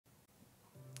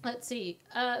Let's see.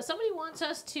 Somebody wants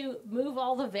us to move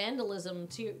all the vandalism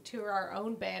to our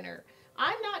own banner.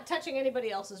 I'm not touching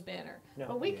anybody else's banner. No.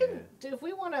 But we can, if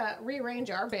we want to rearrange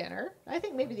our banner, I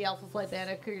think maybe the Alpha Flight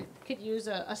banner could use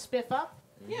a spiff up.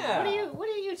 Yeah. What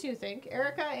do you two think?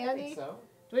 Erica, Andy? I think so.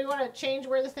 Do we want to change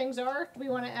where the things are? Do we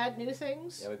want to add new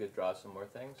things? Yeah, we could draw some more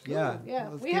things. Yeah. Yeah.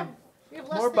 We have less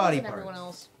more things body than parts. everyone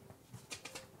else.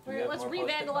 Let's more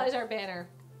re-vandalize our banner.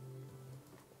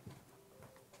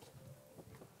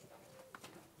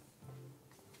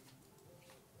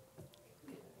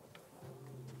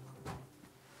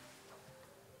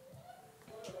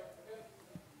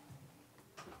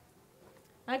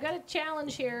 I got a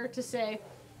challenge here to say,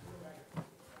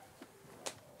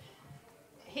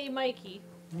 hey, Mikey.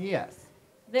 Yes.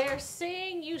 They're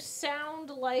saying you sound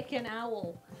like an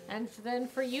owl, and then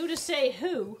for you to say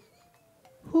who.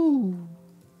 Who?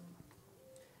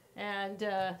 And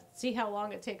see how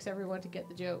long it takes everyone to get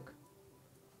the joke.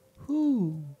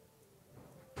 Who?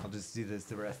 I'll just do this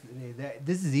the rest of the day.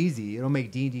 This is easy. It'll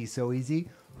make D&D so easy.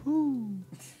 Who?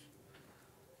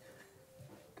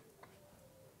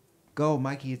 Go,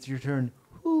 Mikey. It's your turn.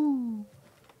 Who?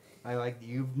 I like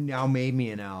you've now made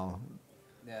me an owl.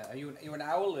 Yeah, are you an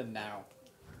owlin now?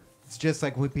 It's just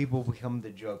like when people become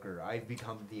the Joker. I've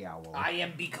become the owl. I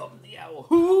am become the owl.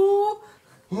 Who?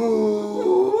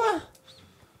 Who?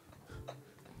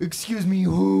 Excuse me,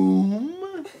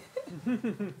 whom?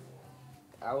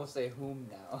 I will say whom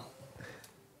now.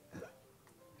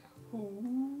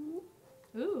 Who?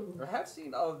 Ooh. I have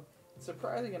seen a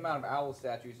surprising amount of owl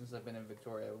statues since I've been in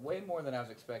Victoria. Way more than I was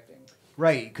expecting.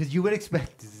 Right, because you would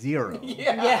expect 0.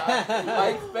 Yeah. I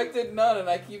expected none, and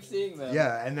I keep seeing them.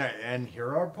 Yeah, and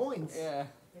here are points. Yeah.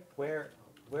 Where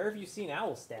have you seen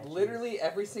owl statues? Literally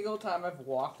every single time I've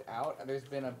walked out, there's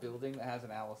been a building that has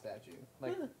an owl statue.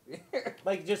 Like,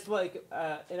 like just like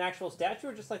an actual statue,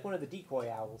 or just like one of the decoy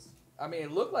owls? I mean,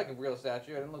 it looked like a real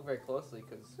statue. I didn't look very closely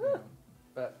because,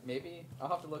 but maybe I'll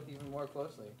have to look even more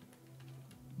closely.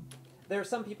 There are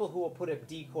some people who will put up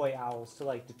decoy owls to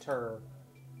like deter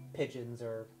pigeons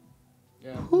or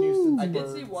nuisance I did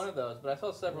birds. see one of those, but I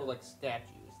saw several like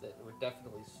statues that were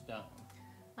definitely stone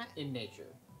in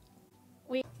nature.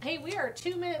 Hey, we are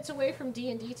 2 minutes away from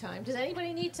D&D time. Does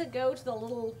anybody need to go to the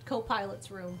little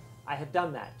co-pilot's room? I have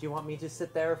done that. Do you want me to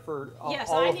sit there for all Yes,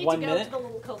 all I of need 1 to go minute? to the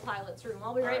little co-pilot's room.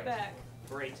 I'll be right back.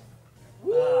 Great.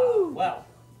 Woo! Well,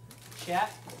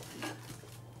 chat.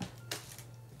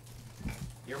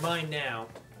 You're mine now.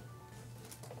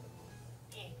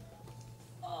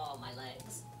 Oh, my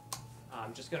legs.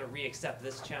 I'm just going to re-accept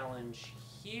this challenge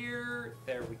here.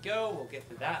 There we go. We'll get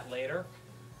to that later.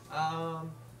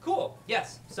 Cool.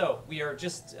 Yes. So we are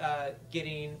just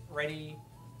getting ready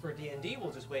for D&D.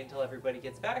 We'll just wait until everybody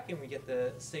gets back and we get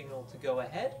the signal to go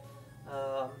ahead.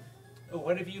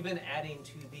 What have you been adding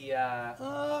to the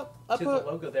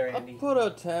logo there, Andy? I put a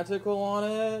tentacle on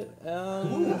it,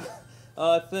 and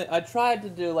I tried to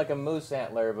do like a moose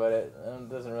antler, but it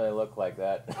doesn't really look like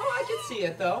that. Oh, I can see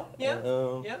it though. Yeah.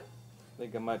 Yeah. I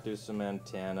think I might do some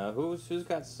antenna. Who's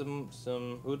got some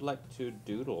who'd like to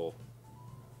doodle?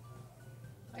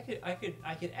 I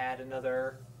could add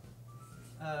another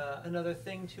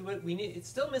thing to it. It's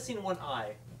still missing one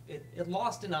eye. It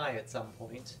lost an eye at some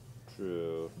point.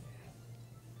 True.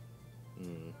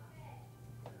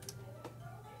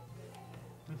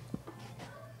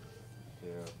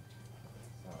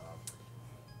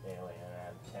 Alien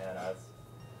antennas.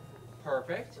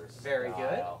 Perfect. Very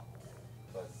good.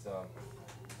 But so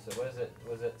what is it?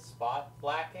 Was it spot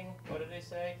blacking? What did they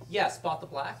say? Yeah, spot the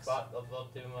blacks. Spot. I'll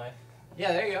do my.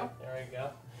 Yeah, there you go. There we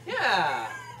go. Yeah,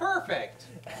 perfect.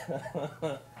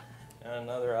 And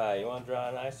another eye. You want to draw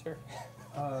an eye, sir?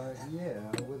 Yeah,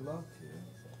 I would love to.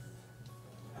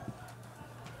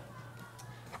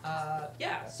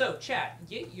 Yeah, so chat,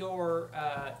 get your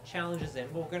challenges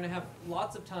in. We're going to have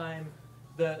lots of time.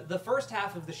 The first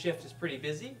half of the shift is pretty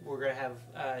busy. We're going to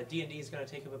have D&D is going to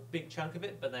take up a big chunk of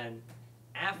it, but then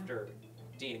after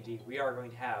D&D, we are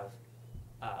going to have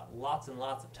lots and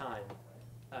lots of time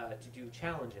to do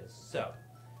challenges. So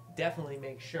definitely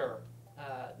make sure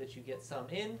that you get some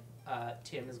in.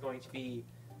 Tim is going to be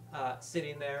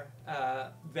sitting there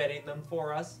vetting them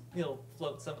for us. He'll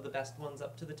float some of the best ones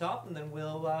up to the top, and then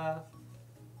we'll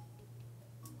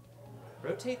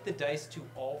rotate the dice to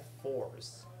all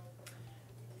 4s.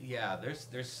 Yeah,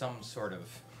 there's some sort of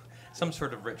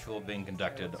ritual being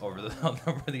conducted over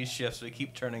these shifts. We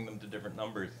keep turning them to different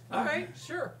numbers. All right,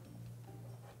 sure.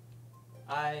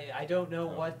 I don't know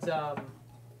what.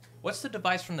 What's the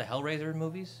device from the Hellraiser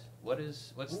movies?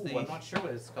 What's Ooh, the? I'm not sure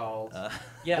what it's called. The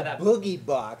that Boogie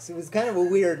Box. It was kind of a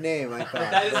weird name, I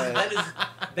thought.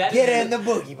 that Get is in the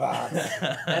Boogie Box.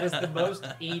 that is the most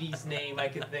 80s name I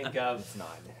could think of. It's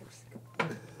not.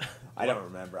 I don't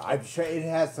remember. I'm sure it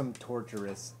has some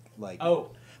torturous, like... Oh.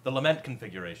 The lament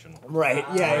configuration. Right,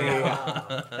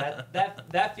 yeah.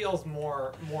 That feels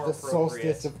more The appropriate.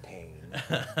 solstice of pain.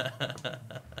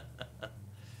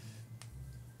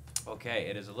 Okay,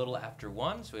 it is a little after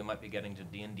 1, so we might be getting to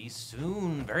D&D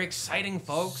soon. Very exciting,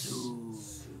 folks.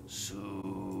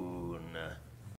 Soon.